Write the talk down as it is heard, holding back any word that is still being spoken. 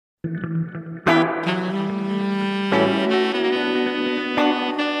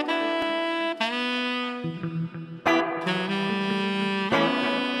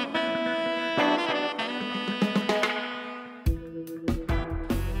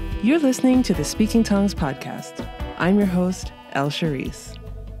You're listening to the Speaking Tongues podcast. I'm your host, El Charisse.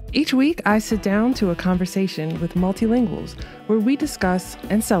 Each week, I sit down to a conversation with multilinguals where we discuss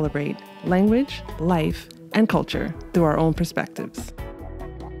and celebrate language, life, and culture through our own perspectives.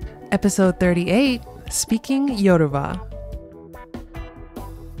 Episode 38, Speaking Yoruba.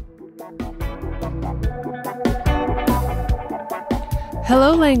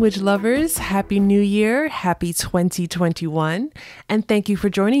 Hello, language lovers. Happy New Year. Happy 2021. And thank you for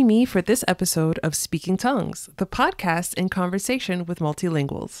joining me for this episode of Speaking Tongues, the podcast in conversation with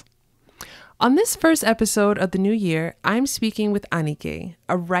multilinguals. On this first episode of the new year, I'm speaking with Anike,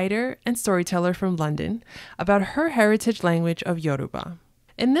 a writer and storyteller from London, about her heritage language of Yoruba.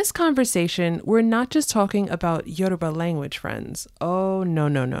 In this conversation, we're not just talking about Yoruba language, friends. Oh,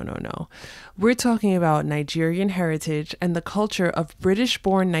 no. We're talking about Nigerian heritage and the culture of British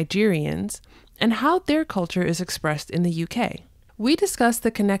Born Nigerians and how their culture is expressed in the UK. We discuss the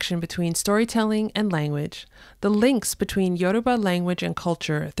connection between storytelling and language, the links between Yoruba language and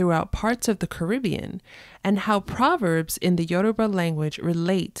culture throughout parts of the Caribbean, and how proverbs in the Yoruba language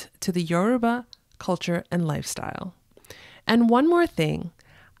relate to the Yoruba culture and lifestyle. And one more thing,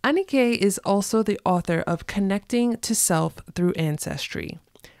 Anike is also the author of Connecting to Self Through Ancestry,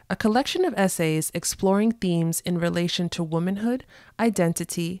 a collection of essays exploring themes in relation to womanhood,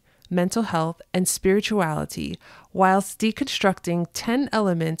 identity, mental health, and spirituality, whilst deconstructing 10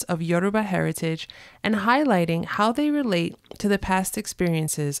 elements of Yoruba heritage and highlighting how they relate to the past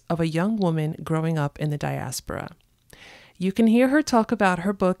experiences of a young woman growing up in the diaspora. You can hear her talk about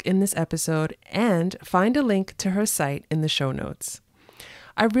her book in this episode and find a link to her site in the show notes.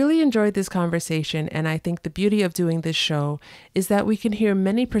 I really enjoyed this conversation, and I think the beauty of doing this show is that we can hear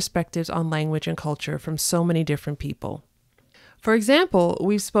many perspectives on language and culture from so many different people. For example,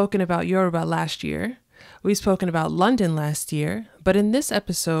 we've spoken about Yoruba last year, we've spoken about London last year, but in this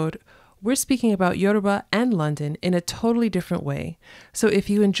episode, we're speaking about Yoruba and London in a totally different way. So if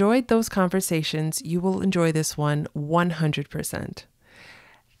you enjoyed those conversations, you will enjoy this one 100%.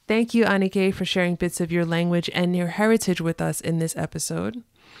 Thank you, Anike, for sharing bits of your language and your heritage with us in this episode.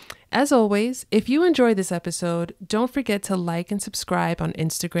 As always, if you enjoyed this episode, don't forget to like and subscribe on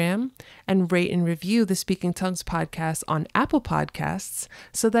Instagram and rate and review the Speaking Tongues podcast on Apple Podcasts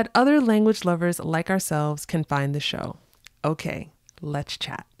so that other language lovers like ourselves can find the show. Okay, let's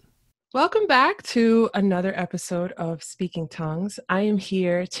chat. Welcome back to another episode of Speaking Tongues. I am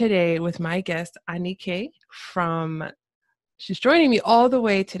here today with my guest, Anike, she's joining me all the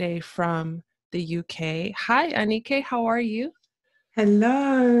way today from the UK. Hi, Anike, how are you?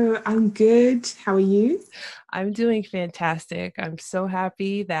 Hello, I'm good. How are you? I'm doing fantastic. I'm so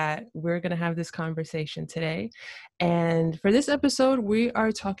happy that we're going to have this conversation today. And for this episode, we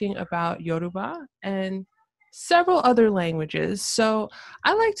are talking about Yoruba and several other languages. So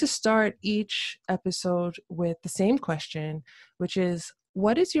I like to start each episode with the same question, which is,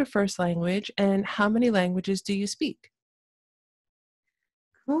 what is your first language and how many languages do you speak?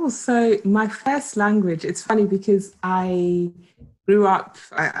 Cool. So my first language, it's funny because I grew up,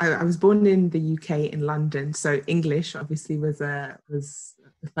 I was born in the UK in London. So English obviously was the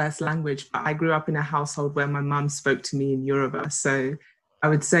first language, but I grew up in a household where my mum spoke to me in Yoruba. So I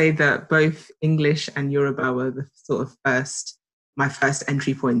would say that both English and Yoruba were the sort of my first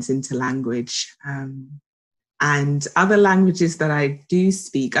entry points into language. And other languages that I do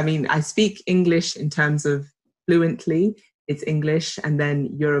speak, I mean, I speak English in terms of fluently. It's English, and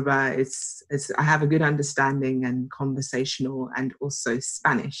then Yoruba, I have a good understanding and conversational, and also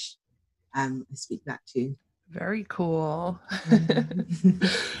Spanish. I speak that too. Very cool.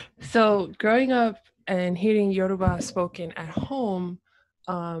 So growing up and hearing Yoruba spoken at home,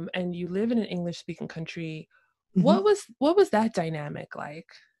 and you live in an English-speaking country, what was that dynamic like?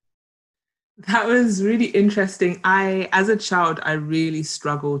 That was really interesting. As a child, I really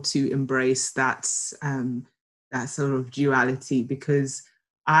struggled to embrace that sort of duality, because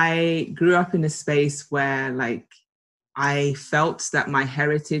I grew up in a space where I felt that my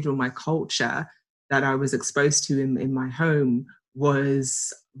heritage or my culture that I was exposed to in my home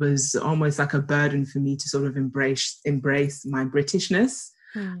was almost like a burden for me to sort of embrace my Britishness.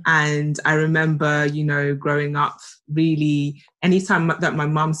 And I remember, growing up, really, anytime that my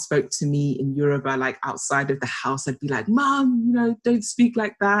mum spoke to me in Yoruba, like outside of the house, I'd be like, Mum, don't speak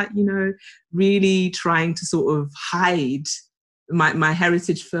like that, really trying to sort of hide. My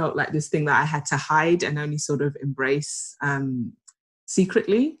heritage felt like this thing that I had to hide and only sort of embrace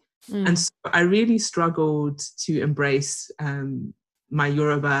secretly. And so I really struggled to embrace my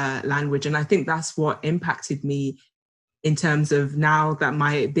Yoruba language. And I think that's what impacted me in terms of now that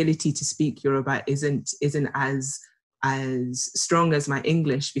my ability to speak Yoruba isn't as as strong as my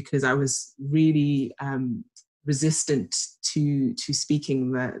English, because I was really resistant to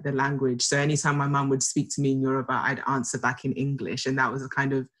speaking the language. So anytime my mum would speak to me in Yoruba, I'd answer back in English, and that was a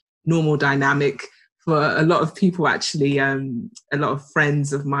kind of normal dynamic for a lot of people. Actually, a lot of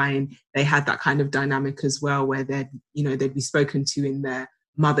friends of mine, they had that kind of dynamic as well, where they'd be spoken to in their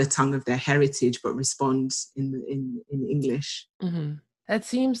mother tongue of their heritage, but respond in English. Mm-hmm. That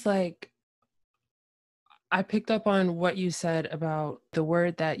seems like I picked up on what you said about the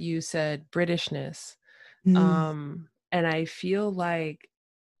word that you said, Britishness. And I feel like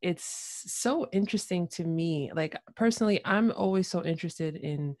it's so interesting to me. Like personally, I'm always so interested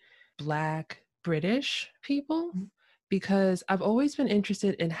in Black British people because I've always been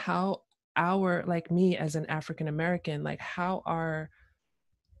interested in how like me as an African American, like how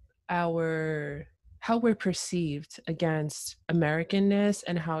we're perceived against Americanness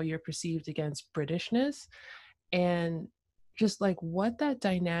and how you're perceived against Britishness, and just like what that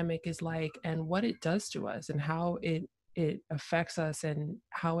dynamic is like and what it does to us and how it affects us and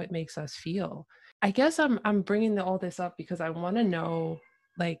how it makes us feel. I guess I'm bringing all this up because I want to know,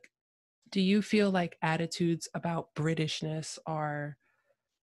 like, do you feel like attitudes about Britishness are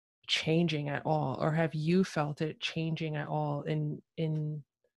changing at all, or have you felt it changing at all in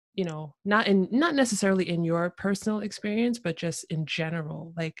not necessarily in your personal experience, but just in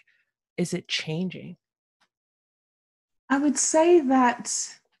general? Like, is it changing? I would say that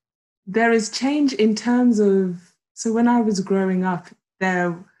there is change in terms of, so when I was growing up,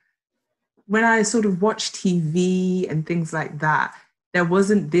 when I sort of watched TV and things like that, there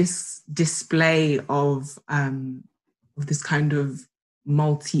wasn't this display of this kind of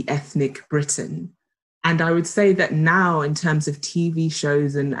multi-ethnic Britain. And I would say that now, in terms of TV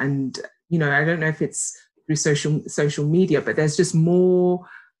shows and I don't know if it's through social media, but there's just more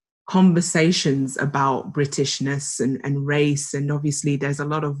conversations about Britishness and race. And obviously there's a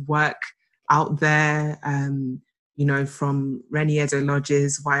lot of work out there, from Rennie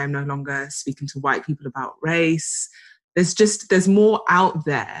Edo-Lodge's Why I'm No Longer Speaking to White People About Race. There's more out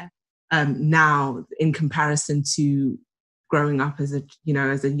there now in comparison to growing up as a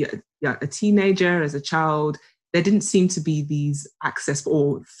teenager, as a child. There didn't seem to be these access,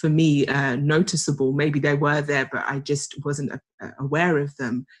 or for me, noticeable. Maybe they were there, but I just wasn't aware of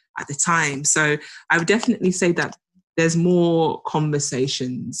them at the time. So I would definitely say that there's more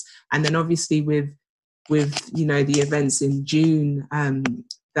conversations. And then obviously with the events in June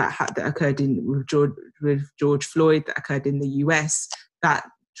that occurred with George Floyd, that occurred in the US, that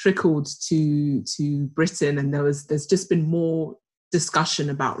trickled to Britain, and there's just been more discussion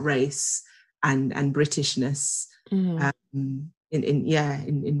about race and Britishness in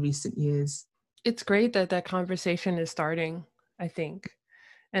recent years. It's great that that conversation is starting, I think.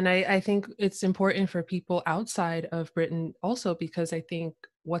 And I think it's important for people outside of Britain also, because I think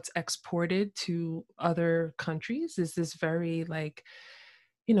what's exported to other countries is this very like,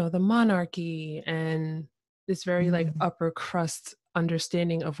 the monarchy and this very like upper crust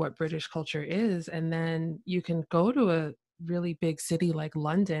understanding of what British culture is. And then you can go to a really big city like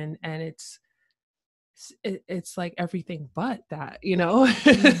London and it's like everything but that,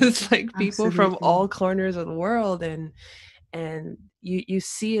 it's like people from all corners of the world, and you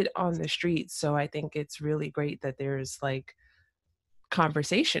see it on the streets. So I think it's really great that there's like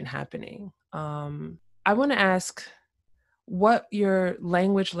conversation happening. I want to ask what your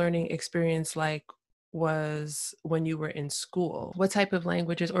language learning experience like was when you were in school. What type of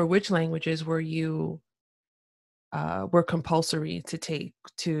languages, or which languages were compulsory to take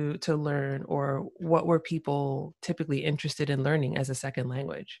to learn, or what were people typically interested in learning as a second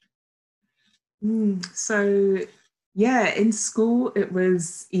language? So in school it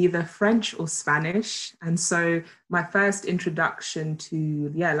was either French or Spanish. And so my first introduction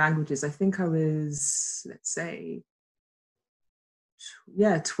to languages, I think I was, let's say,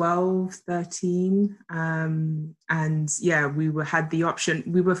 12, 13. Had the option.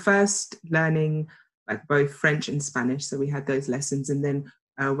 We were first learning like both French and Spanish, so we had those lessons. And then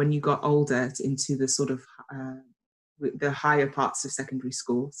when you got older into the sort of the higher parts of secondary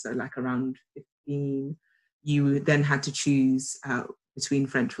school, so like around 15, you then had to choose between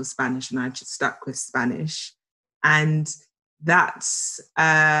French or Spanish, and I just stuck with Spanish. And that's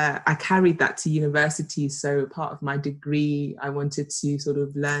I carried that to university. So part of my degree, I wanted to sort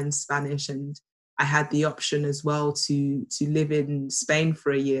of learn Spanish, and I had the option as well to live in Spain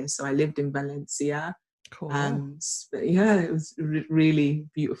for a year. So I lived in Valencia. Cool. It was a really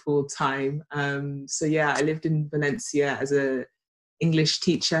beautiful time. I lived in Valencia as a English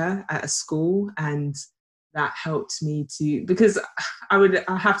teacher at a school, and that helped me to, because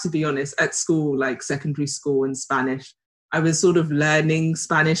I have to be honest, at school, like secondary school in Spanish, I was sort of learning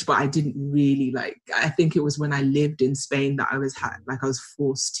Spanish, but I didn't really I think it was when I lived in Spain that I was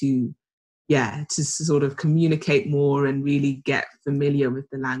forced to, to sort of communicate more and really get familiar with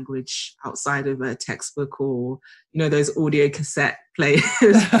the language outside of a textbook or, those audio cassette players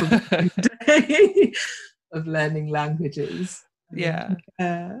from the day of learning languages. Yeah.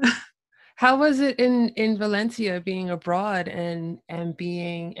 Yeah. How was it in Valencia being abroad and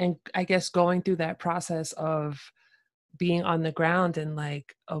being, and I guess going through that process of being on the ground and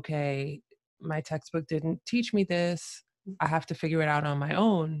okay, my textbook didn't teach me this. I have to figure it out on my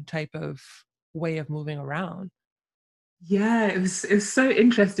own type of way of moving around. Yeah, it was so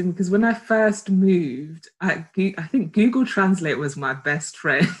interesting because when I first moved, I think Google Translate was my best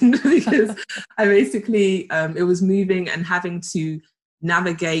friend because I basically it was moving and having to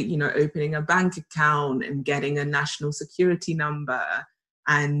navigate, opening a bank account and getting a national security number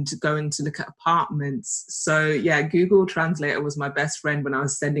and going to look at apartments. So yeah, Google Translator was my best friend when I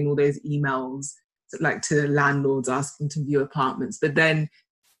was sending all those emails to landlords asking to view apartments. But then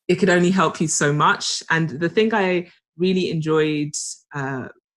it could only help you so much. And the thing I really enjoyed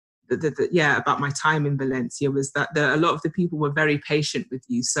about my time in Valencia was that a lot of the people were very patient with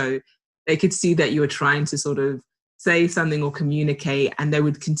you. So they could see that you were trying to sort of say something or communicate, and they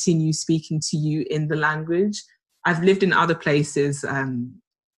would continue speaking to you in the language. I've lived in other places,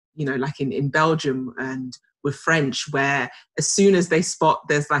 like in Belgium and with French, where as soon as they spot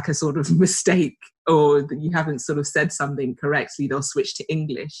there's a sort of mistake or that you haven't sort of said something correctly, they'll switch to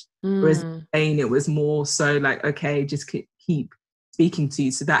English. Whereas in Spain, it was more so okay, just keep speaking to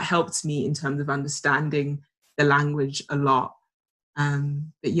you. So that helped me in terms of understanding the language a lot.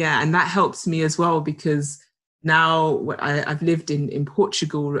 But yeah, and that helps me as well because now I've lived in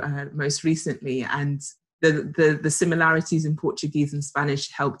Portugal most recently, and the similarities in Portuguese and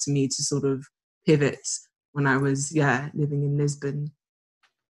Spanish helped me to sort of pivot when I was living in Lisbon.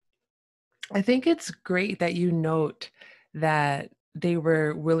 I think it's great that you note that they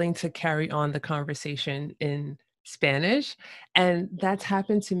were willing to carry on the conversation in Spanish. And that's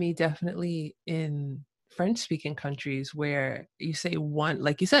happened to me definitely in French speaking countries where you say one,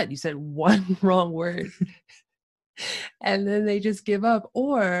 like you said one wrong word and then they just give up.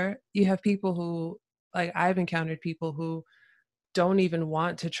 Or you have people who, I've encountered people who don't even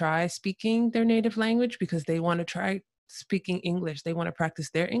want to try speaking their native language because they want to try speaking English. They want to practice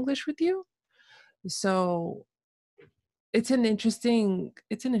their English with you. So it's an interesting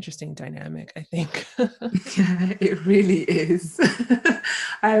dynamic, I think. Yeah, it really is.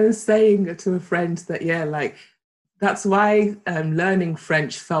 I was saying to a friend that, that's why learning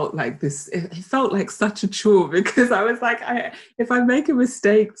French felt like this. It felt like such a chore because I was if I make a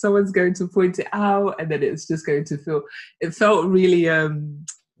mistake, someone's going to point it out and then it's just going to it felt really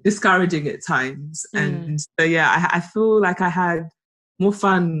discouraging at times. And so, yeah, I feel like I had more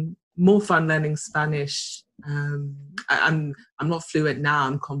fun learning Spanish. I'm not fluent now,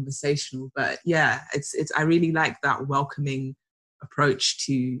 I'm conversational, but yeah, it's I really like that welcoming approach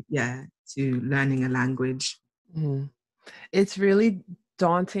to learning a language. It's really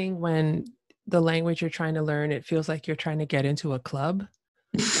daunting when the language you're trying to learn, it feels like you're trying to get into a club,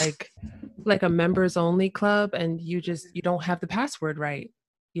 like a members only club, and you don't have the password right,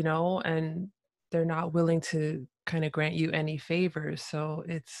 and they're not willing to kind of grant you any favors. So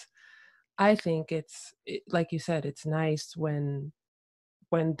I think like you said, it's nice when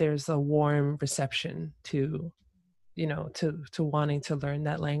there's a warm reception to, to wanting to learn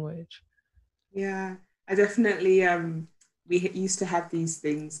that language. Yeah, I definitely we used to have these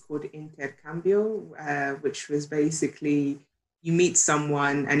things called intercambio, which was basically you meet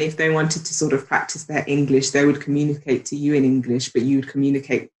someone, and if they wanted to sort of practice their English, they would communicate to you in English, but you would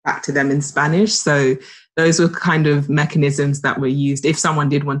communicate back to them in Spanish. So those were kind of mechanisms that were used. If someone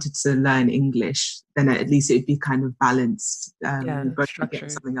did wanted to learn English, then at least it'd be kind of balanced. Yeah, Both structured.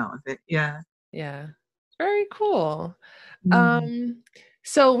 get something out of it. Yeah. Yeah. Very cool.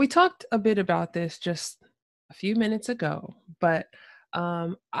 So we talked a bit about this just a few minutes ago, but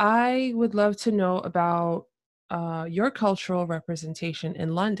I would love to know about your cultural representation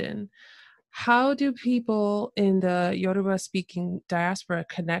in London. How do people in the Yoruba speaking diaspora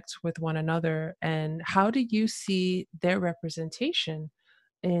connect with one another, and how do you see their representation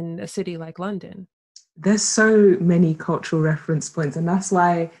in a city like London? There's so many cultural reference points, and that's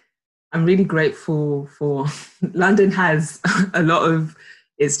why I'm really grateful for London has a lot of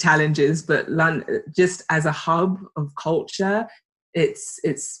its challenges, but London, just as a hub of culture,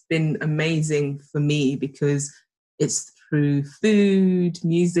 it's been amazing for me because it's through food,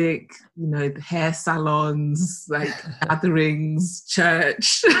 music, the hair salons, like gatherings,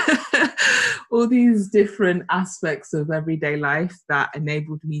 church, all these different aspects of everyday life that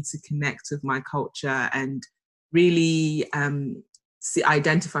enabled me to connect with my culture and really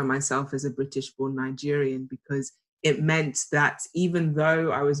identify myself as a British born Nigerian, because it meant that even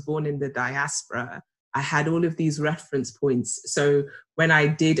though I was born in the diaspora, I had all of these reference points. So when I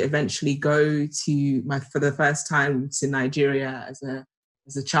did eventually go for the first time to Nigeria as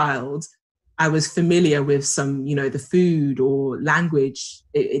a child, I was familiar with some, the food or language.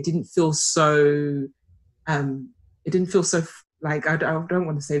 It didn't feel so, like, I don't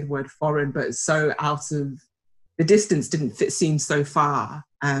want to say the word foreign, but so out of the distance seem so far,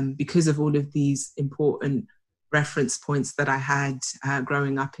 because of all of these important reference points that I had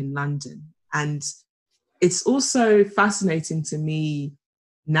growing up in London. And it's also fascinating to me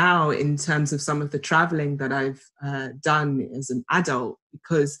now in terms of some of the traveling that I've done as an adult,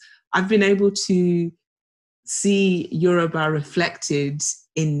 because I've been able to see Yoruba reflected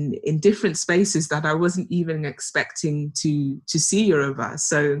in different spaces that I wasn't even expecting to see Yoruba.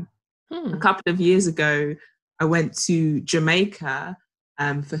 So a couple of years ago, I went to Jamaica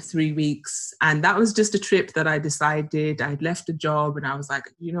for 3 weeks. And that was just a trip that I decided. I'd left a job and I was like,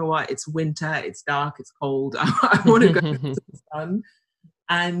 you know what? It's winter, it's dark, it's cold. I want to go to the sun.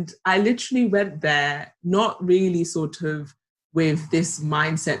 And I literally went there, not really sort of with this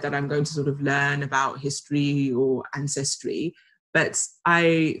mindset that I'm going to sort of learn about history or ancestry, but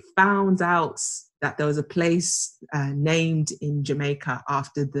I found out that there was a place named in Jamaica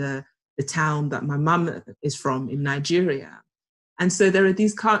after the town that my mum is from in Nigeria. And so there are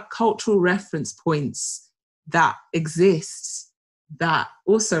these cultural reference points that exist that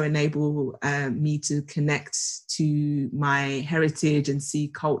also enable me to connect to my heritage and see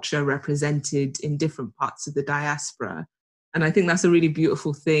culture represented in different parts of the diaspora. And I think that's a really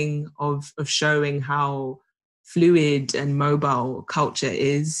beautiful thing of showing how fluid and mobile culture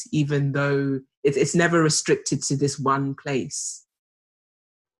is, even though it's never restricted to this one place.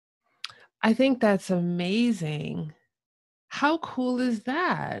 I think that's amazing. How cool is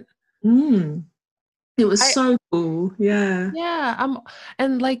that? It was so cool. Yeah. Yeah,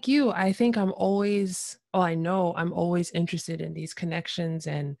 and like you, I think I know I'm always interested in these connections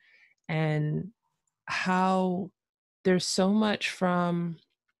and how there's so much from,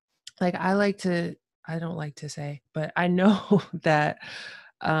 like, I don't like to say, but I know that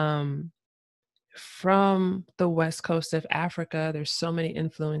um from the west coast of Africa, there's so many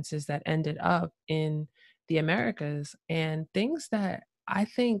influences that ended up in the Americas and things that I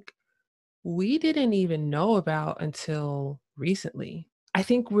think we didn't even know about until recently. I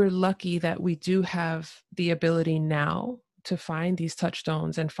think we're lucky that we do have the ability now to find these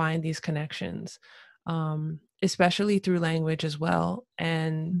touchstones and find these connections, especially through language as well,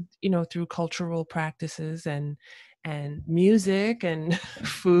 and through cultural practices and music and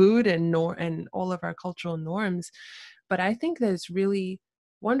food and all of our cultural norms. But I think that it's really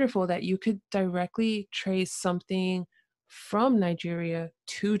wonderful that you could directly trace something from Nigeria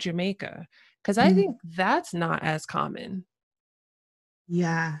to Jamaica, because I think that's not as common.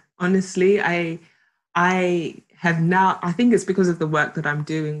 Yeah, honestly, I have now, I think it's because of the work that I'm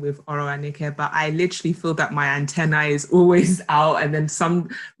doing with Oro Anike, but I literally feel that my antenna is always out, and then some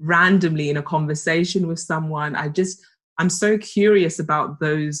randomly in a conversation with someone, I'm so curious about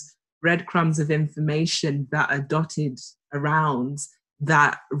those breadcrumbs of information that are dotted around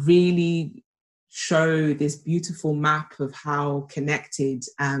that really show this beautiful map of how connected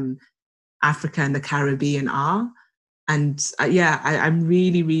Africa and the Caribbean are. And I'm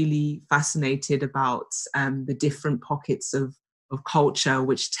really, really fascinated about the different pockets of culture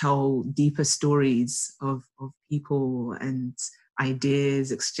which tell deeper stories of people and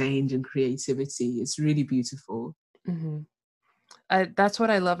ideas, exchange and creativity. It's really beautiful. That's what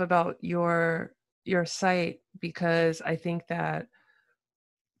I love about your site, because I think that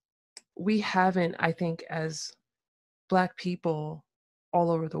I think as Black people all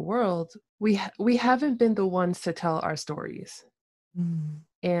over the world, we haven't been the ones to tell our stories,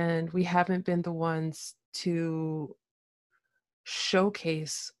 and we haven't been the ones to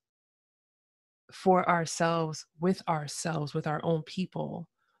showcase for ourselves, with our own people,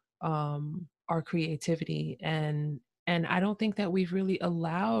 our creativity, and I don't think that we've really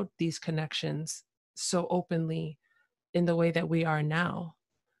allowed these connections so openly in the way that we are now.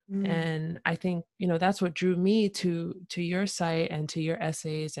 And I think, that's what drew me to your site and to your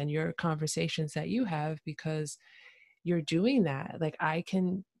essays and your conversations that you have, because you're doing that. Like, I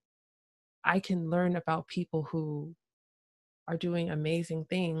can learn about people who are doing amazing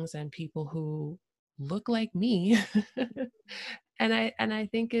things and people who look like me. And I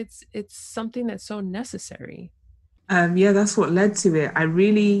think it's something that's so necessary. Yeah, that's what led to it. I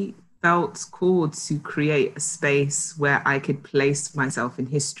really felt called to create a space where I could place myself in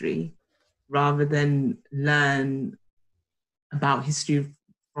history rather than learn about history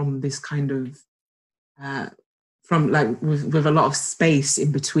from this kind of uh, from like with a lot of space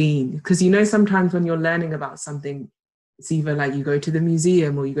in between. Because sometimes when you're learning about something, it's either like you go to the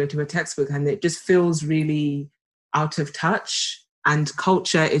museum or you go to a textbook and it just feels really out of touch. And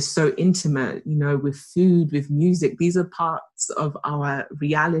culture is so intimate, with food, with music. These are parts of our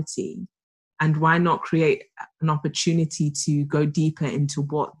reality. And why not create an opportunity to go deeper into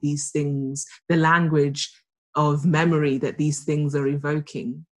what these things, the language of memory that these things are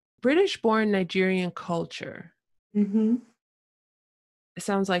evoking? British born Nigerian culture. Mm-hmm. It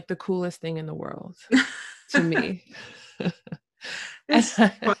sounds like the coolest thing in the world to me.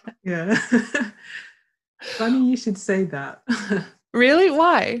 Yeah. Funny you should say that. Really?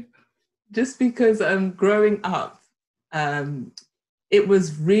 Why? Just because growing up, um, it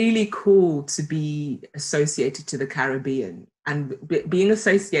was really cool to be associated to the Caribbean. And being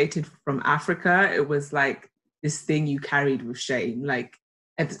associated from Africa, it was like this thing you carried with shame. Like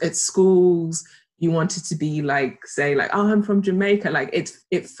at schools, you wanted to be like, say, like, oh, I'm from Jamaica. Like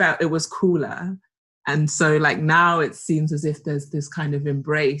it was cooler. And so like now it seems as if there's this kind of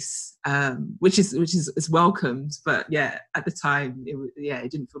embrace, which is welcomed. But yeah, at the time, it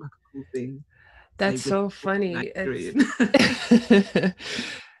didn't feel like a cool thing. That's so funny.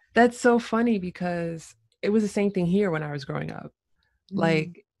 That's so funny because it was the same thing here when I was growing up.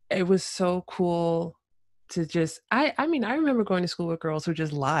 Like it was so cool to just I mean, I remember going to school with girls who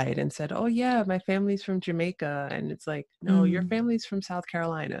just lied and said, "Oh yeah, my family's from Jamaica." And it's like, "No, your family's from South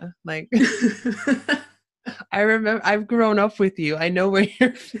Carolina." Like I remember I've grown up with you. I know where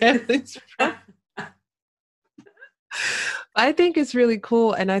your family's from. I think it's really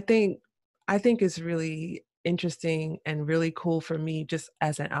cool, and I think it's really interesting and really cool for me just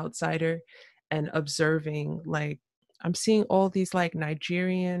as an outsider and observing, like, I'm seeing all these like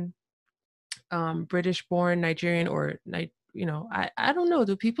Nigerian, British born Nigerian or I don't know.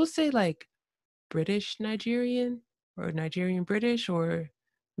 Do people say like British Nigerian or Nigerian British or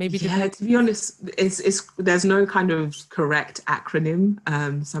maybe Yeah, depends? to be honest, it's there's no kind of correct acronym.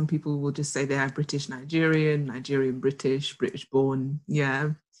 Some people will just say they are British Nigerian, Nigerian British, British born.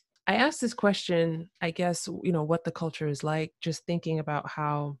 Yeah. I asked this question, I guess, what the culture is like, just thinking about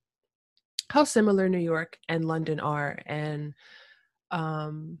how similar New York and London are. And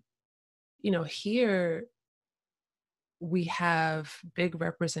um, here we have big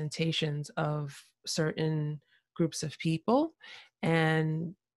representations of certain groups of people.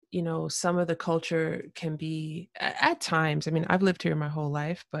 And, some of the culture can be at times, I mean, I've lived here my whole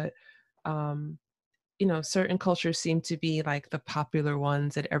life, but um, certain cultures seem to be like the popular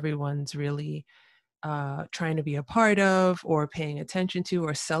ones that everyone's really trying to be a part of or paying attention to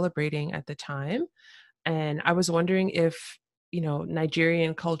or celebrating at the time. And I was wondering if,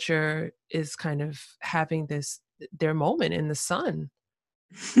 Nigerian culture is kind of having their moment in the sun.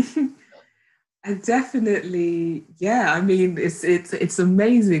 I definitely, yeah. I mean, it's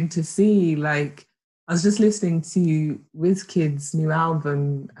amazing to see. Like, I was just listening to WizKid's new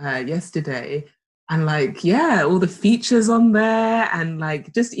album yesterday, and like, yeah, all the features on there, and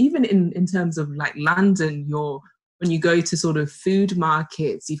like, just even in terms of like London, when you go to sort of food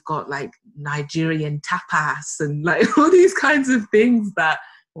markets, you've got like Nigerian tapas and like all these kinds of things that,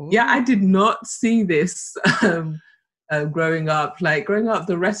 yeah, I did not see this. Growing up. Like growing up,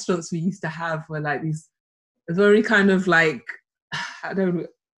 the restaurants we used to have were like these very kind of like I don't know,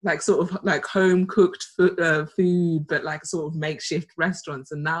 like sort of like home cooked food, but like sort of makeshift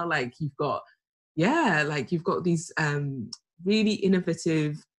restaurants. And now like you've got these really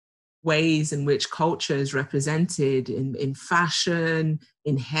innovative ways in which culture is represented in fashion,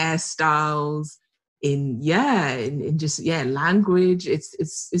 in hairstyles, in just language.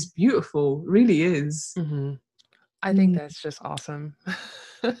 It's beautiful, it really is. Mhm. I think that's just awesome.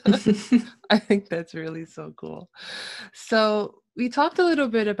 I think that's really so cool. So we talked a little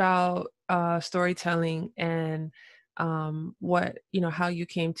bit about storytelling and how you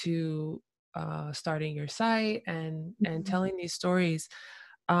came to starting your site and telling these stories.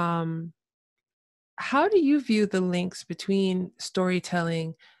 Um, how do you view the links between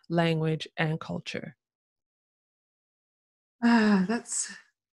storytelling, language, and culture? That's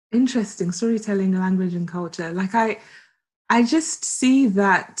interesting. Storytelling, language, and culture. Like I just see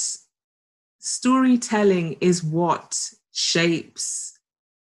that storytelling is what shapes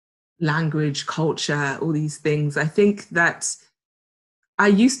language, culture, all these things. I think that I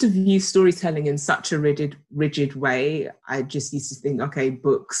used to view storytelling in such a rigid way. I just used to think, okay,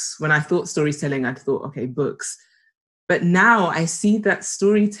 books. When I thought storytelling, I thought, okay, books. But now I see that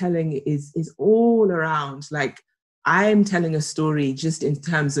storytelling is all around. Like, I'm telling a story just in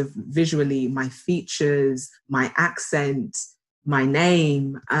terms of visually, my features, my accent, my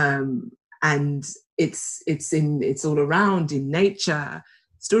name, and it's all around in nature.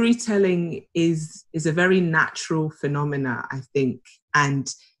 Storytelling is a very natural phenomena, I think,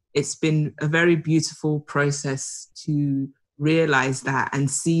 and it's been a very beautiful process to realize that and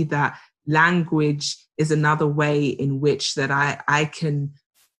see that language is another way in which that I can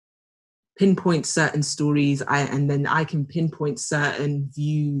pinpoint certain stories, and then I can pinpoint certain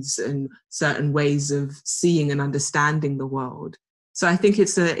views and certain ways of seeing and understanding the world. So I think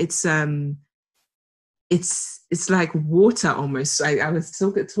it's like water almost. I was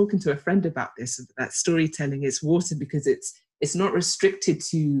talking to a friend about this, that storytelling is water because it's not restricted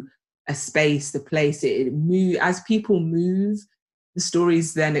to a space, the place. It move as people move, the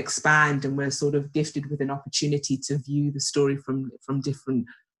stories then expand, and we're sort of gifted with an opportunity to view the story from different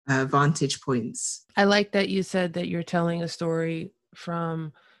vantage points. I like that you said that you're telling a story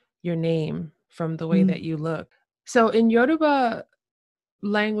from your name, from the way that you look. So in Yoruba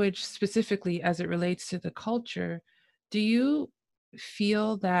language specifically, as it relates to the culture, do you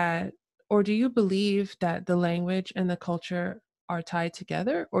feel that, or do you believe that the language and the culture are tied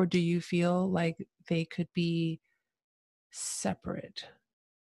together, or do you feel like they could be separated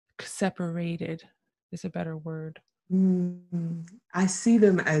is a better word? I see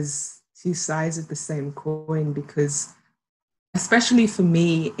them as two sides of the same coin because, especially for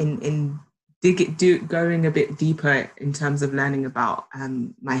me, in going a bit deeper in terms of learning about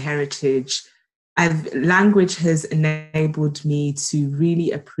my heritage, language has enabled me to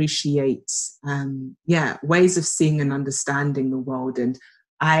really appreciate ways of seeing and understanding the world. And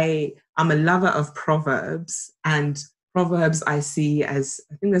I'm a lover of proverbs, and proverbs I see as,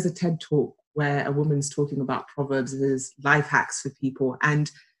 I think there's a TED talk where a woman's talking about proverbs as life hacks for people. And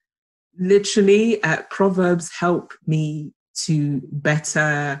literally, proverbs help me to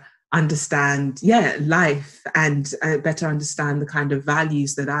better understand, life, and better understand the kind of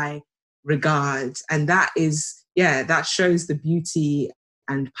values that I regard. And that shows the beauty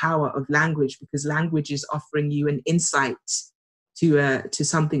and power of language, because language is offering you an insight to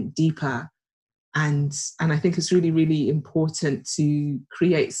something deeper. And I think it's really, really important to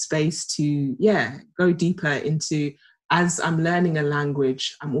create space to go deeper into. As I'm learning a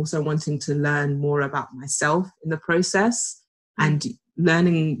language, I'm also wanting to learn more about myself in the process. And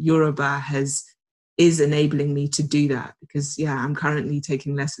learning Yoruba is enabling me to do that, because I'm currently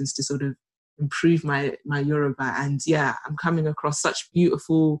taking lessons to sort of improve my Yoruba. And I'm coming across such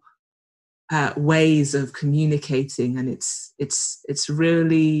beautiful ways of communicating. And it's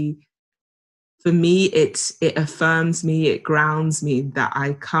really, for me, it affirms me, it grounds me that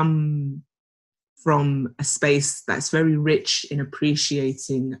I come from a space that's very rich in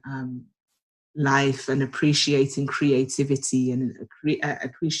appreciating life and appreciating creativity and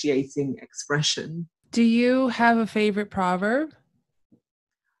appreciating expression. Do you have a favorite proverb?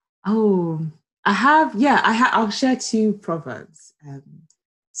 Oh, I have. I'll share two proverbs.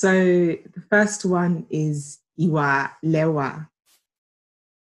 So the first one is Iwa Lewa,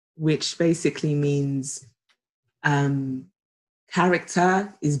 which basically means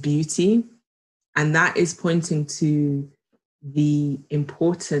character is beauty. And that is pointing to the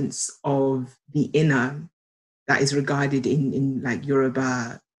importance of the inner that is regarded in like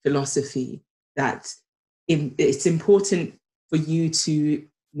Yoruba philosophy, that it's important for you to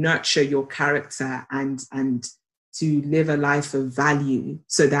nurture your character and to live a life of value,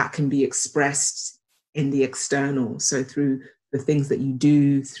 so that can be expressed in the external. So through the things that you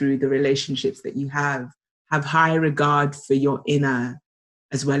do, through the relationships that you have high regard for your inner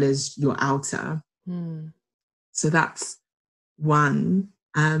as well as your outer. So that's one.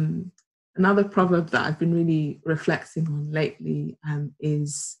 Another proverb that I've been really reflecting on lately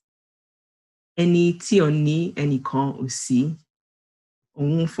is Ẹni tí ò ní ẹnìkan ò sí,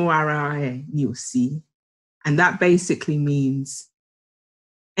 òun fún ara ẹ̀ ni ò sí. And that basically means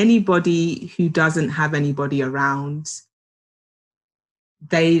anybody who doesn't have anybody around,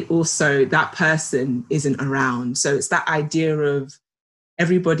 that person isn't around. So it's that idea of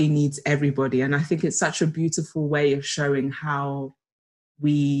everybody needs everybody. And I think it's such a beautiful way of showing how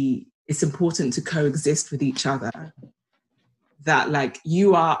it's important to coexist with each other. That like,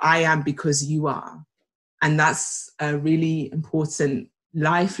 you are, I am because you are. And that's a really important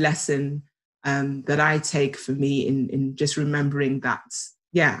life lesson that I take for me in just remembering that,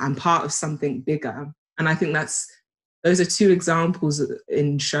 I'm part of something bigger. And I think that's those are two examples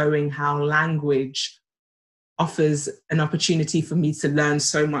in showing how language offers an opportunity for me to learn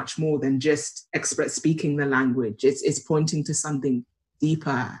so much more than just speaking the language. It's pointing to something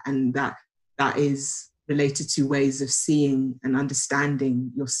deeper, and that is related to ways of seeing and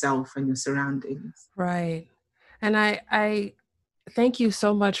understanding yourself and your surroundings. Right. And I thank you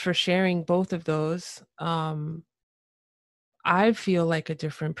so much for sharing both of those. I feel like a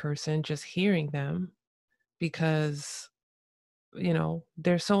different person just hearing them because,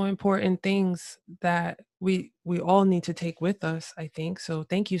 they're so important things that we all need to take with us, I think. So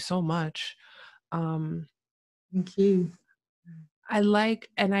thank you so much. Um, Thank you. I like,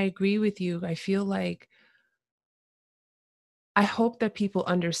 and I agree with you. I feel like I hope that people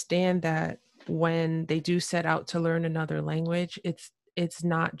understand that when they do set out to learn another language, it's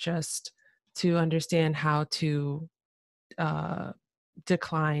not just to understand how to uh,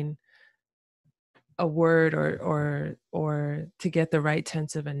 decline a word or to get the right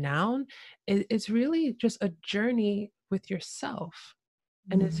tense of a noun. It's really just a journey with yourself,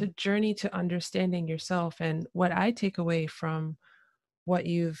 and it's a journey to understanding yourself. And what I take away from what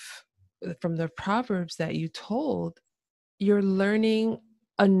you've from the proverbs that you told, you're learning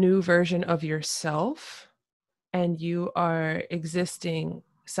a new version of yourself, and you are existing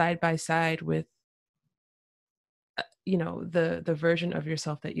side by side with the version of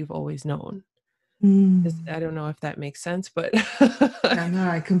yourself that you've always known. I don't know if that makes sense, but Yeah, no,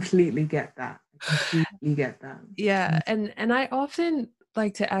 I completely get that. I completely get that. yeah. And I often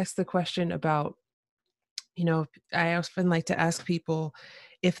like to ask the question about, I often like to ask people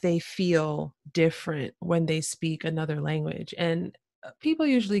if they feel different when they speak another language. And people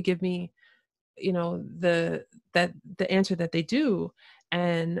usually give me, the answer that they do.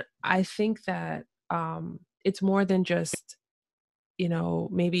 And I think that it's more than just,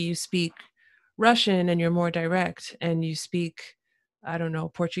 maybe you speak Russian and you're more direct, and you speak, I don't know,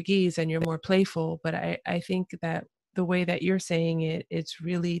 Portuguese and you're more playful. But I think that the way that you're saying it, it's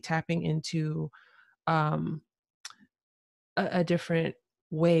really tapping into um, a different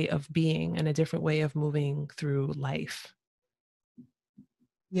way of being and a different way of moving through life,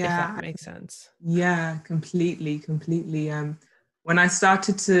 if that Yeah, makes sense. yeah, completely, completely. When I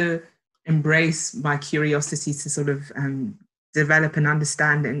started to embrace my curiosity to sort of develop an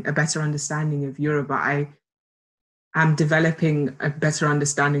understanding, a better understanding of Yoruba, I am developing a better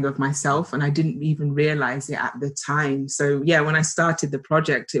understanding of myself, and I didn't even realize it at the time. So yeah, when I started the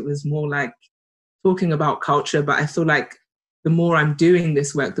project, it was more like talking about culture, but I feel like the more I'm doing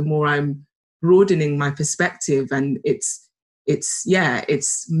this work, the more I'm broadening my perspective, and it's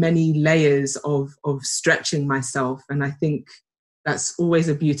many layers of stretching myself. And I think that's always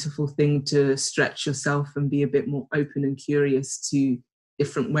a beautiful thing, to stretch yourself and be a bit more open and curious to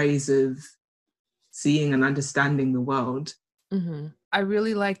different ways of seeing and understanding the world. I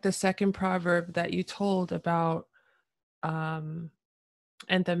really like the second proverb that you told about, um,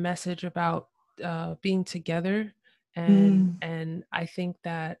 and the message about being together. And I think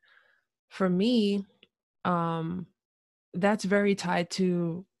that for me, um, that's very tied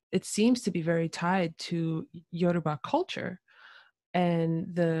to, it seems to be very tied to Yoruba culture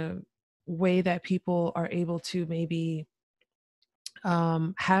and the way that people are able to maybe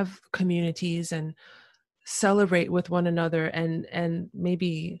have communities and celebrate with one another, and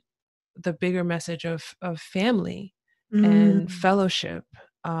maybe the bigger message of family and Mm, fellowship.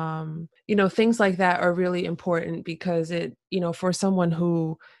 Things like that are really important because for someone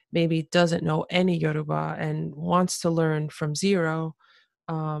who maybe doesn't know any Yoruba and wants to learn from zero,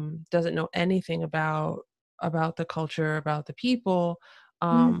 doesn't know anything about the culture, about the people,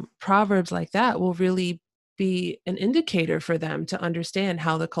 mm. proverbs like that will really be an indicator for them to understand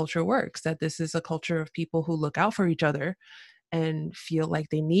how the culture works, that this is a culture of people who look out for each other and feel like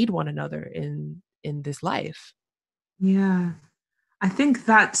they need one another in this life. Yeah, I think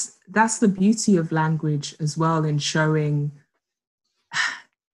that's the beauty of language as well, in showing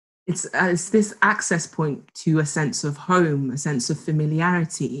it's this access point to a sense of home, a sense of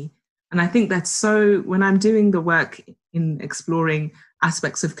familiarity. And I think that's so, when I'm doing the work in exploring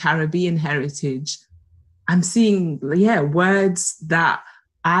aspects of Caribbean heritage, I'm seeing, yeah, words that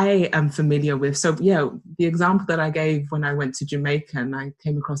I am familiar with. So yeah, the example that I gave when I went to Jamaica and I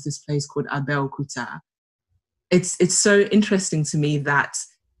came across this place called Abeokuta, it's so interesting to me that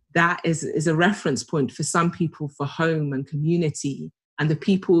that is a reference point for some people for home and community, and the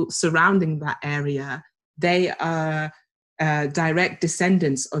people surrounding that area, they are direct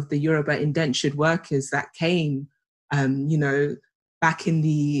descendants of the Yoruba indentured workers that came, you know, back in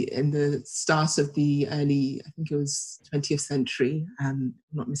the start of the early, I think it was 20th century, I'm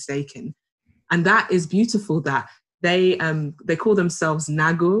not mistaken. And that is beautiful, that they call themselves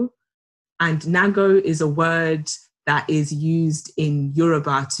Nago, and Nago is a word that is used in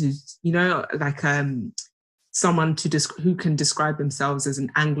Yoruba to, like someone who can describe themselves as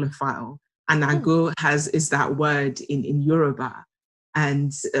an Anglophile. And Nago is that word in Yoruba,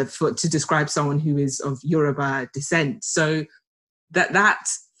 and to describe someone who is of Yoruba descent. So that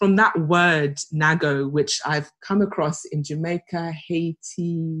from that word Nago, which I've come across in Jamaica,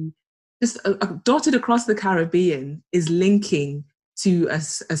 Haiti, just dotted across the Caribbean, is linking to a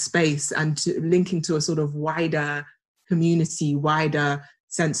space and linking to a sort of wider community, wider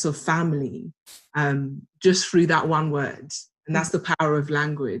sense of family, just through that one word. And that's the power of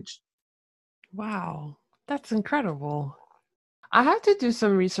language. Wow, that's incredible. I have to do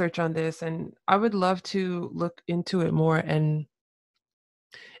some research on this, and I would love to look into it more and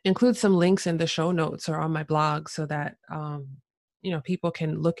include some links in the show notes or on my blog so that people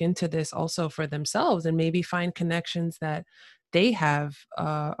can look into this also for themselves and maybe find connections that they have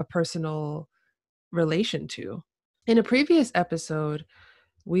a personal relation to. In a previous episode,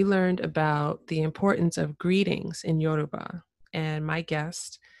 we learned about the importance of greetings in Yoruba, and my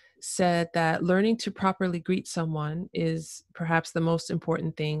guest said that learning to properly greet someone is perhaps the most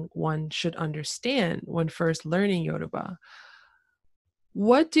important thing one should understand when first learning Yoruba.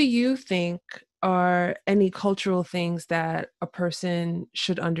 What do you think are any cultural things that a person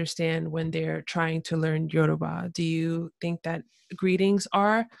should understand when they're trying to learn Yoruba? Do you think that greetings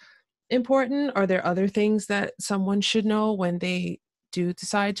are important? Are there other things that someone should know when they do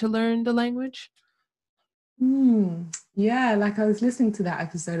decide to learn the language? Yeah, like I was listening to that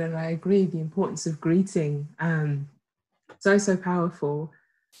episode and I agree, the importance of greeting. So powerful.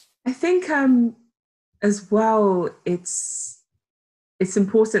 I think as well, it's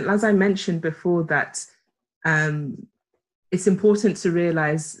important, as I mentioned before, that it's important to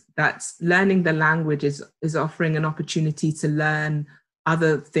realize that learning the language is offering an opportunity to learn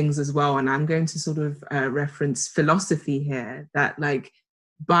other things as well. And I'm going to sort of reference philosophy here, that like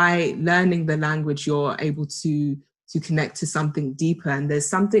by learning the language, you're able to connect to something deeper. And there's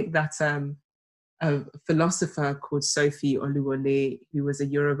something that a philosopher called Sophie Oluwole, who was a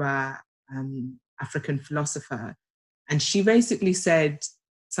Yoruba African philosopher, and she basically said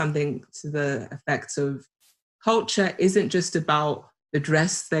something to the effect of, culture isn't just about the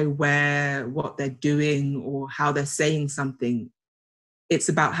dress they wear, what they're doing, or how they're saying something. It's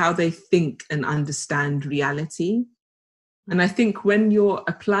about how they think and understand reality. And I think when you're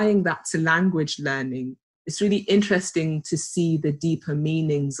applying that to language learning, it's really interesting to see the deeper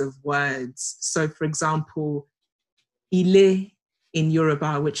meanings of words. So, for example, ile in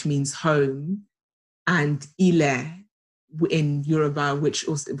Yoruba, which means home, and ile in Yoruba,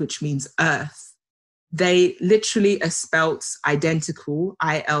 which means earth, they literally are spelt identical,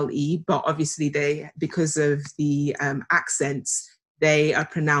 ILE, but obviously because of the accents, they are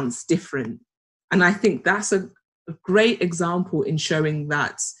pronounced different. And I think that's a great example in showing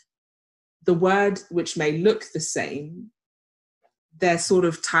that the word, which may look the same, they're sort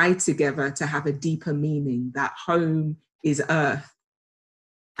of tied together to have a deeper meaning, that home is earth,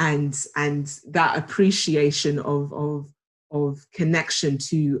 and that appreciation of connection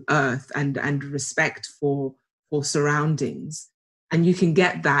to earth and respect for surroundings. And you can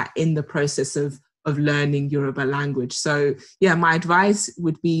get that in the process of learning Yoruba language. So yeah, my advice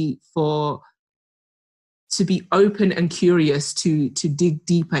would be to be open and curious to dig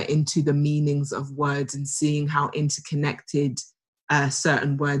deeper into the meanings of words and seeing how interconnected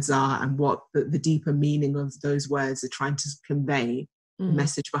certain words are and what the deeper meaning of those words are trying to convey, the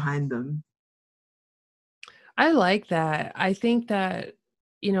message behind them. I like that. I think that,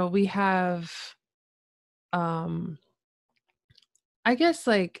 we have, I guess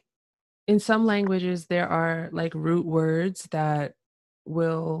like in some languages, there are like root words that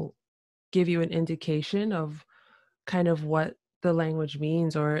will give you an indication of kind of what the language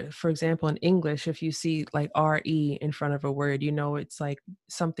means. Or for example, in English, if you see like RE in front of a word, it's like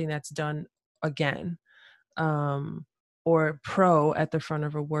something that's done again. Or pro at the front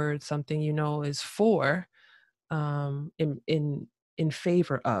of a word, something is for, in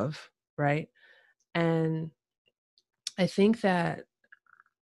favor of, right? And I think that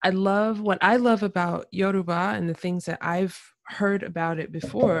what I love about Yoruba and the things that I've heard about it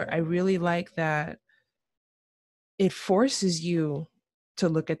before. I really like that it forces you to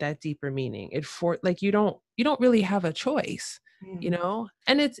look at that deeper meaning. Like you don't really have a choice,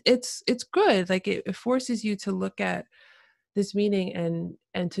 and it's good. Like it forces you to look at this meaning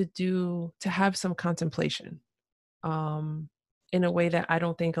and to have some contemplation, in a way that I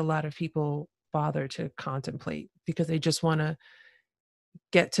don't think a lot of people bother to contemplate, because they just want to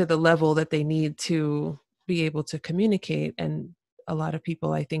get to the level that they need to be able to communicate. And a lot of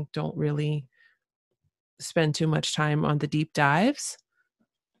people, I think, don't really spend too much time on the deep dives.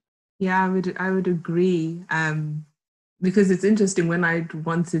 Yeah, I would agree. Because it's interesting when I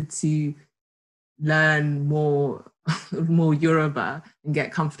wanted to learn more more Yoruba and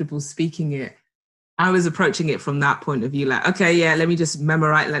get comfortable speaking it, I was approaching it from that point of view, like, okay, yeah, let me just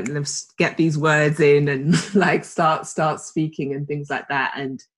memorize, let's get these words in and like start speaking and things like that.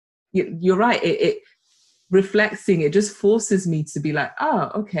 And you're right, it reflecting it just forces me to be like,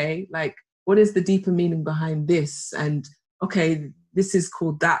 oh, okay, like what is the deeper meaning behind this? And okay, this is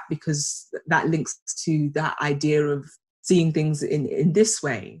called that because that links to that idea of seeing things in this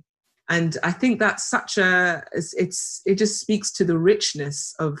way. And I think that's such it just speaks to the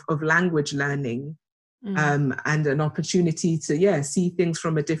richness of language learning, and an opportunity to, yeah, see things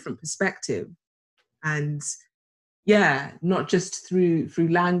from a different perspective. And yeah, not just through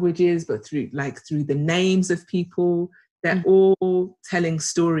languages, but through the names of people. They're all telling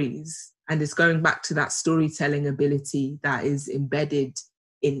stories, and it's going back to that storytelling ability that is embedded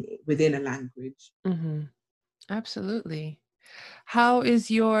within a language. Mm-hmm. Absolutely. How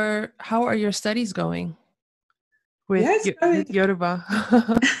are your studies going with Yeah, it's going. Yoruba?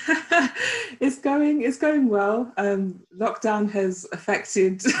 It's going well. Lockdown has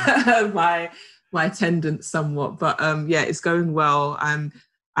affected my attendance somewhat, but yeah, it's going well.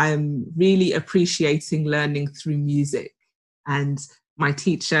 I'm really appreciating learning through music, and my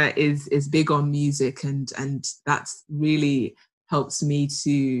teacher is big on music, and that's really helps me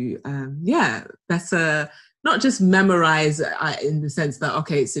to yeah, better not just memorize in the sense that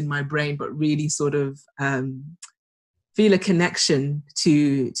okay, it's in my brain, but really sort of feel a connection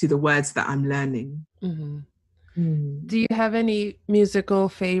to the words that I'm learning. Mm-hmm. Mm. Do you have any musical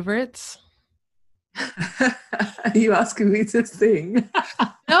favorites? Are you asking me to sing?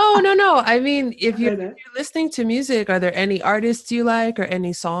 No, no, no. I mean, if I don't know. you're listening to music, are there any artists you like or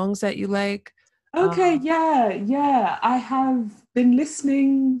any songs that you like? Okay, yeah. I have been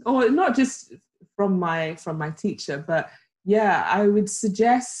listening, or not just from my teacher, but yeah, I would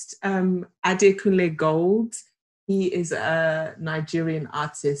suggest Adekunle Gold. He is a Nigerian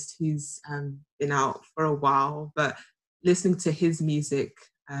artist. He's been out for a while, but listening to his music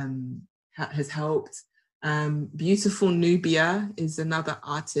has helped. Beautiful Nubia is another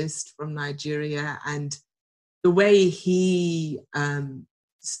artist from Nigeria, and the way he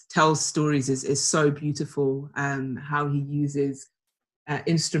tells stories is so beautiful. How he uses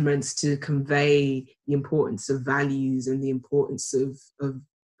instruments to convey the importance of values and the importance of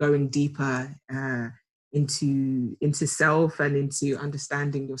going deeper into self and into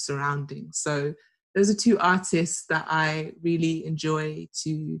understanding your surroundings. So those are two artists that I really enjoy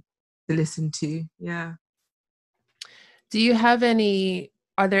to listen to. Yeah. Do you have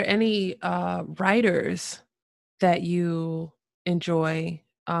are there any writers that you enjoy,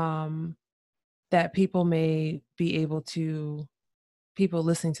 that people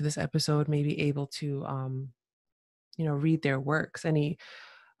listening to this episode may be able to, read their works? Any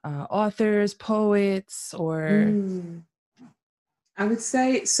authors, poets, or Mm. I would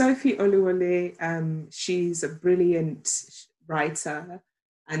say Sophie Oluwole. She's a brilliant writer,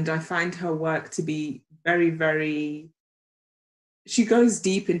 and I find her work to be very, very. She goes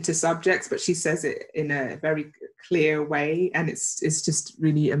deep into subjects, but she says it in a very clear way, and it's just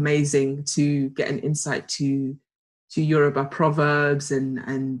really amazing to get an insight to Yoruba proverbs,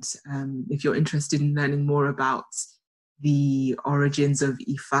 and if you're interested in learning more about the origins of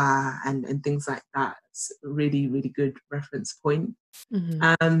Ifa and things like that, it's a really, really good reference point.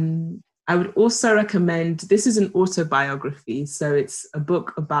 Mhm. I would also recommend, this is an autobiography, so it's a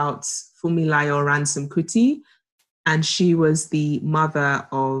book about Fumilayo Ransom Kuti, and she was the mother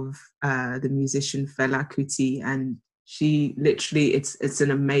of the musician Fela Kuti, and she literally, it's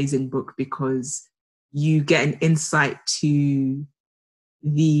an amazing book because you get an insight to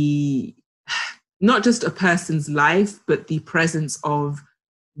the not just a person's life, but the presence of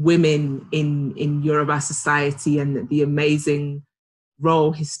women in Yoruba society and the amazing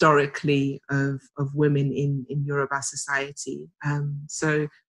role historically of women in Yoruba society. So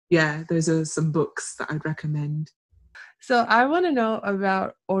yeah, those are some books that I'd recommend. So I want to know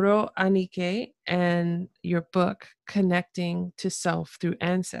about Oro Anike and your book, Connecting to Self Through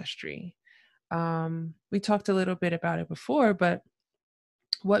Ancestry. We talked a little bit about it before, but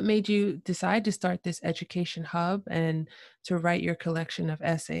what made you decide to start this education hub and to write your collection of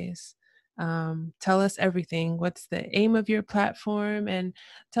essays? Tell us everything. What's the aim of your platform? And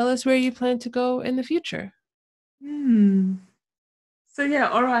tell us where you plan to go in the future. Hmm. So yeah,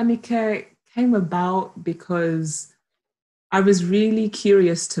 Oro Anike came about because I was really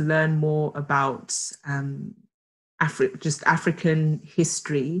curious to learn more about just African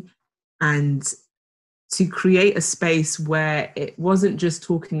history, and to create a space where it wasn't just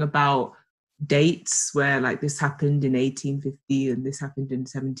talking about dates where like this happened in 1850 and this happened in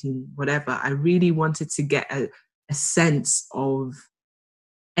 17 whatever. I really wanted to get a sense of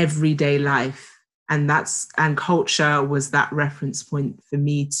everyday life, and culture was that reference point for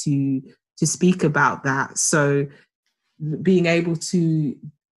me to speak about that. So being able to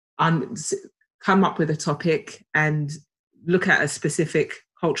come up with a topic and look at a specific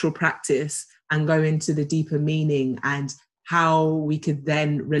cultural practice and go into the deeper meaning and how we could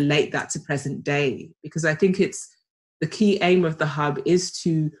then relate that to present day. Because I think it's the key aim of the hub is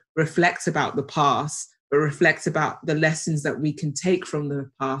to reflect about the past, but reflect about the lessons that we can take from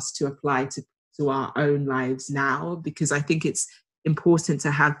the past to apply to our own lives now. Because I think it's important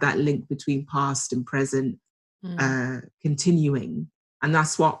to have that link between past and present continuing. And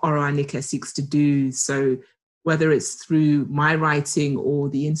that's what Oro Anike seeks to do. So whether it's through my writing or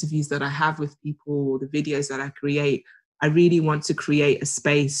the interviews that I have with people or the videos that I create, I really want to create a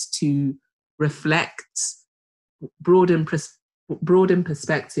space to reflect, broaden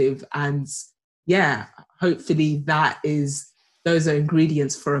perspective, and yeah, hopefully those are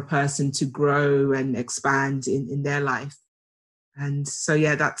ingredients for a person to grow and expand in their life. And so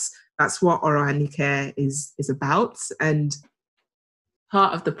yeah, that's what Oro Anike is about. And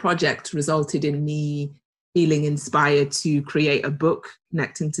part of the project resulted in me feeling inspired to create a book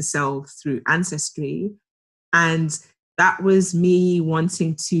connecting to self through ancestry. And that was me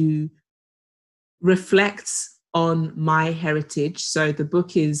wanting to reflect on my heritage. So the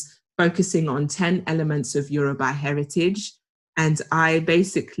book is focusing on 10 elements of Yoruba heritage. And I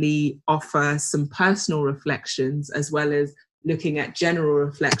basically offer some personal reflections as well as looking at general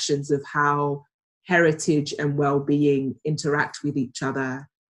reflections of how heritage and well-being interact with each other,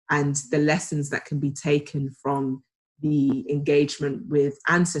 and the lessons that can be taken from the engagement with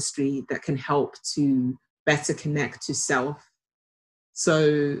ancestry that can help to better connect to self.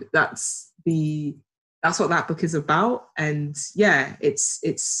 So that's what that book is about. And yeah,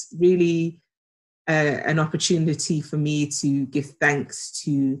 it's really an opportunity for me to give thanks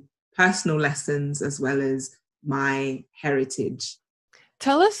to personal lessons as well as my heritage.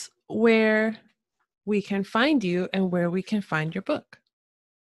 Tell us where we can find you and where we can find your book.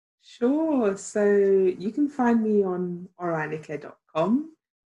 Sure. So you can find me on oroanike.com,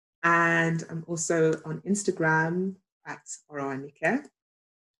 and I'm also on Instagram at oroanike.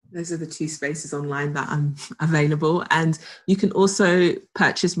 Those are the two spaces online that I'm available. And you can also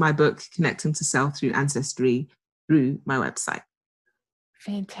purchase my book, Connecting to Self Through Ancestry, through my website.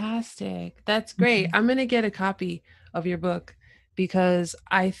 Fantastic. That's great. I'm going to get a copy of your book because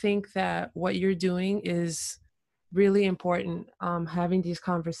I think that what you're doing is really important. Having these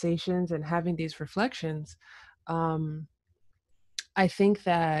conversations and having these reflections. I think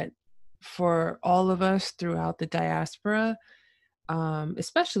that for all of us throughout the diaspora,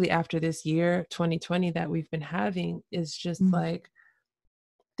 especially after this year, 2020, that we've been having, is just like,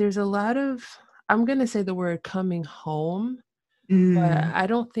 there's a lot of, I'm going to say the word coming home, but I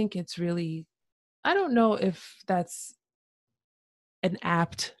don't think it's really, I don't know if that's an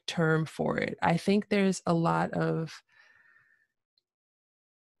apt term for it. I think there's a lot of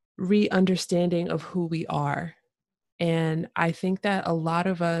re-understanding of who we are. And I think that a lot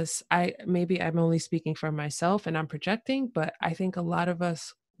of us, maybe I'm only speaking for myself and I'm projecting, but I think a lot of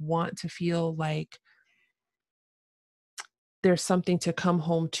us want to feel like there's something to come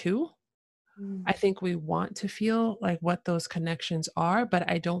home to. I think we want to feel like what those connections are, but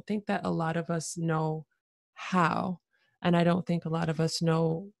I don't think that a lot of us know how. And I don't think a lot of us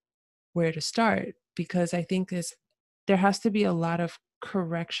know where to start, because I think there has to be a lot of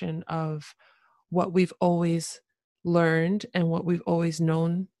correction of what we've always learned and what we've always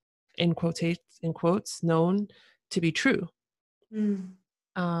known, in quotes, known to be true.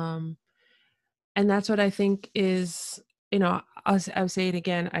 And that's what I think is, I'll say it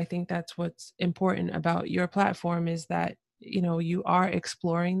again. I think that's what's important about your platform, is that, you are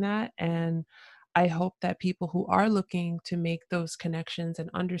exploring that. And I hope that people who are looking to make those connections and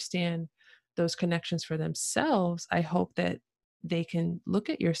understand those connections for themselves, I hope that they can look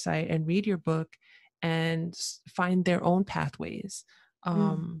at your site and read your book and find their own pathways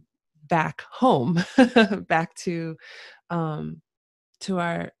back home, back to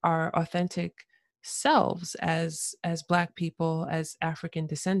our authentic selves as Black people, as African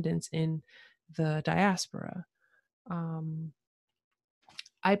descendants in the diaspora.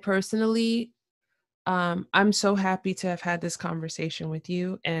 I personally, I'm so happy to have had this conversation with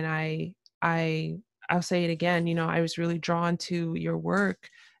you, and I I'll say it again, I was really drawn to your work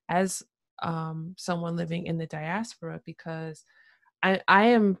as someone living in the diaspora, because I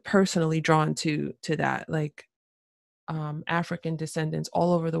am personally drawn to that, like African descendants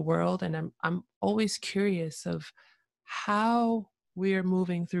all over the world, and I'm always curious of how we're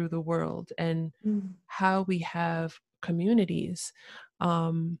moving through the world and how we have communities.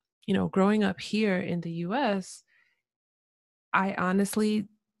 Growing up here in the US, I honestly,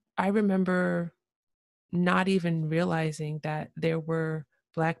 I remember not even realizing that there were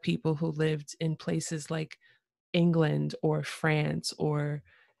Black people who lived in places like England or France or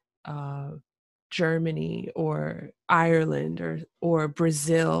uh, Germany or Ireland or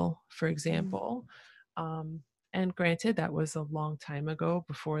Brazil, for example. Um, and granted, that was a long time ago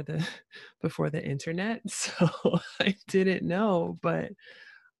before the before the internet, so I didn't know. But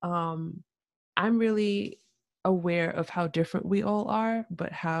um, I'm really aware of how different we all are,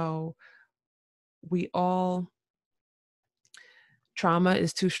 but how we all, trauma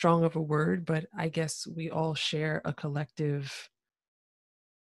is too strong of a word, but I guess we all share a collective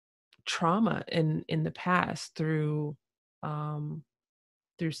trauma in the past um,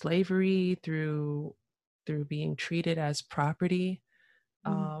 through slavery, through being treated as property,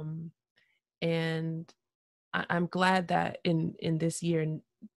 um, and I'm glad that in this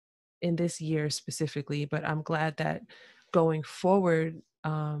year specifically, but I'm glad that going forward,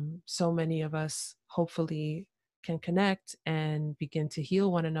 so many of us hopefully can connect and begin to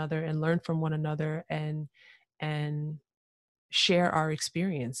heal one another and learn from one another and share our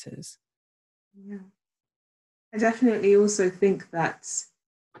experiences. Yeah. I definitely also think that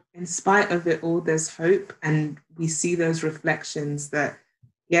in spite of it all, there's hope, and we see those reflections that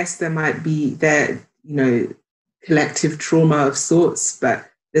yes, there might be collective trauma of sorts, but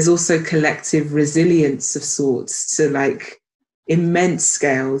there's also collective resilience of sorts to like immense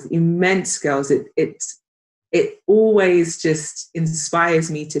scales, immense scales. It always just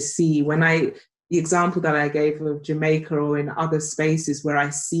inspires me to see the example that I gave of Jamaica or in other spaces where I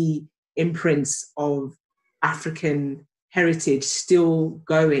see imprints of African heritage still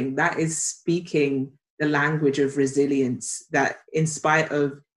going, that is speaking the language of resilience, that in spite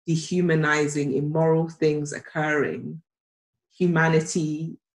of dehumanizing, immoral things occurring,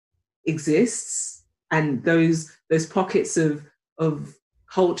 humanity exists. And those pockets of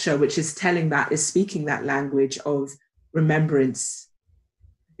culture which is telling that, is speaking that language of remembrance.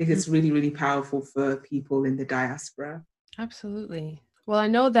 I think it's really, really powerful for people in the diaspora. Absolutely. Well, I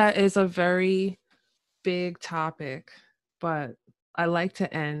know that is a very big topic, but I like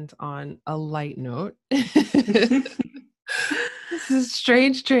to end on a light note. This is a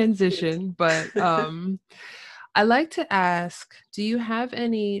strange transition, but I like to ask, do you have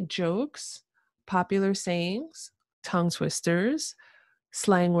any jokes, popular sayings, tongue twisters,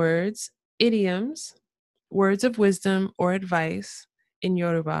 slang words, idioms, words of wisdom or advice in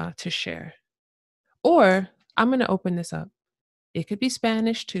Yoruba to share? Or I'm going to open this up. It could be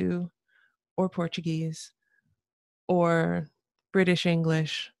Spanish too, or Portuguese, or British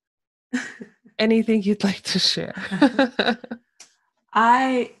English. Anything you'd like to share?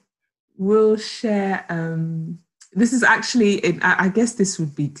 I will share. This is actually, I guess this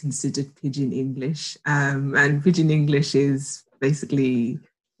would be considered Pidgin English. And Pidgin English is basically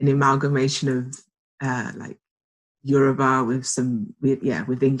an amalgamation of like Yoruba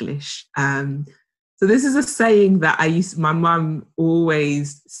with English. So this is a saying that my mum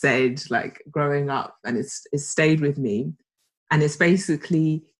always said, like growing up, and it's stayed with me. And it's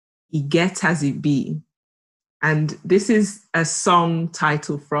basically, "I get as it be." And this is a song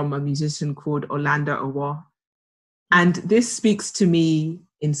title from a musician called Orlando Owo. And this speaks to me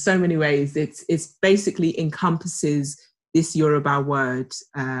in so many ways. It's basically encompasses this Yoruba word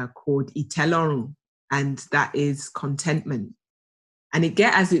called itelorun, and that is contentment. And it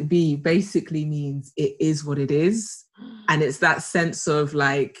get as it be basically means it is what it is. And it's that sense of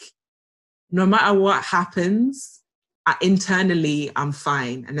like, no matter what happens, internally I'm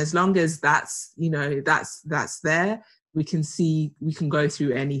fine. And as long as that's there, we can go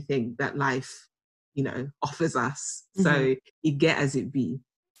through anything that life, offers us. Mm-hmm. So it get as it be.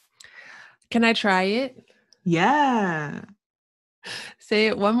 Can I try it? Yeah. Say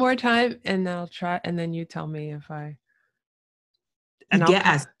it one more time and I'll try, and then you tell me if I. And get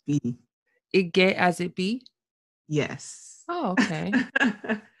as it be. It get as it be? Yes. Oh, okay.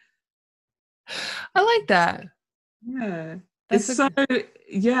 I like that. Yeah.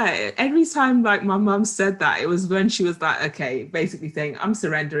 Every time like my mum said that, it was when she was like, okay, basically saying, I'm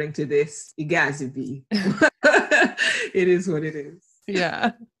surrendering to this. You get as it be. It is what it is.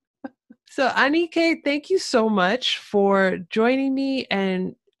 Yeah. So Anike, thank you so much for joining me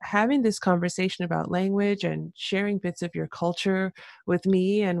and having this conversation about language and sharing bits of your culture with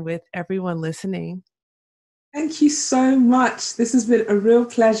me and with everyone listening. Thank you so much. This has been a real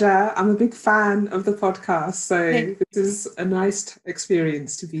pleasure. I'm a big fan of the podcast, so this is a nice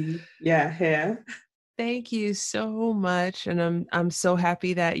experience to be, here. Thank you so much, and I'm so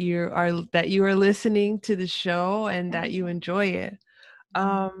happy that you are listening to the show and that you enjoy it.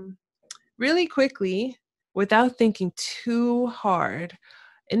 Really quickly, without thinking too hard,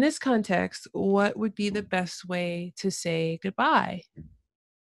 in this context, what would be the best way to say goodbye?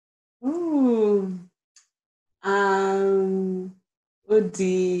 Ooh,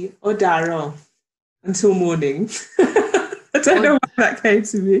 Odaro, until morning. I don't know why that came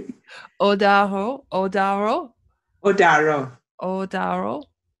to me. Odaro, Odaro, Odaro. Odaro.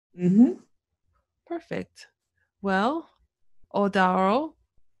 Mm-hmm. Perfect. Well, Odaro,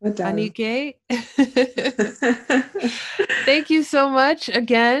 Odaro. Anike. Thank you so much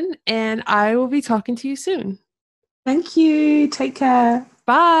again, and I will be talking to you soon. Thank you. Take care.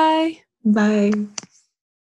 Bye. Bye.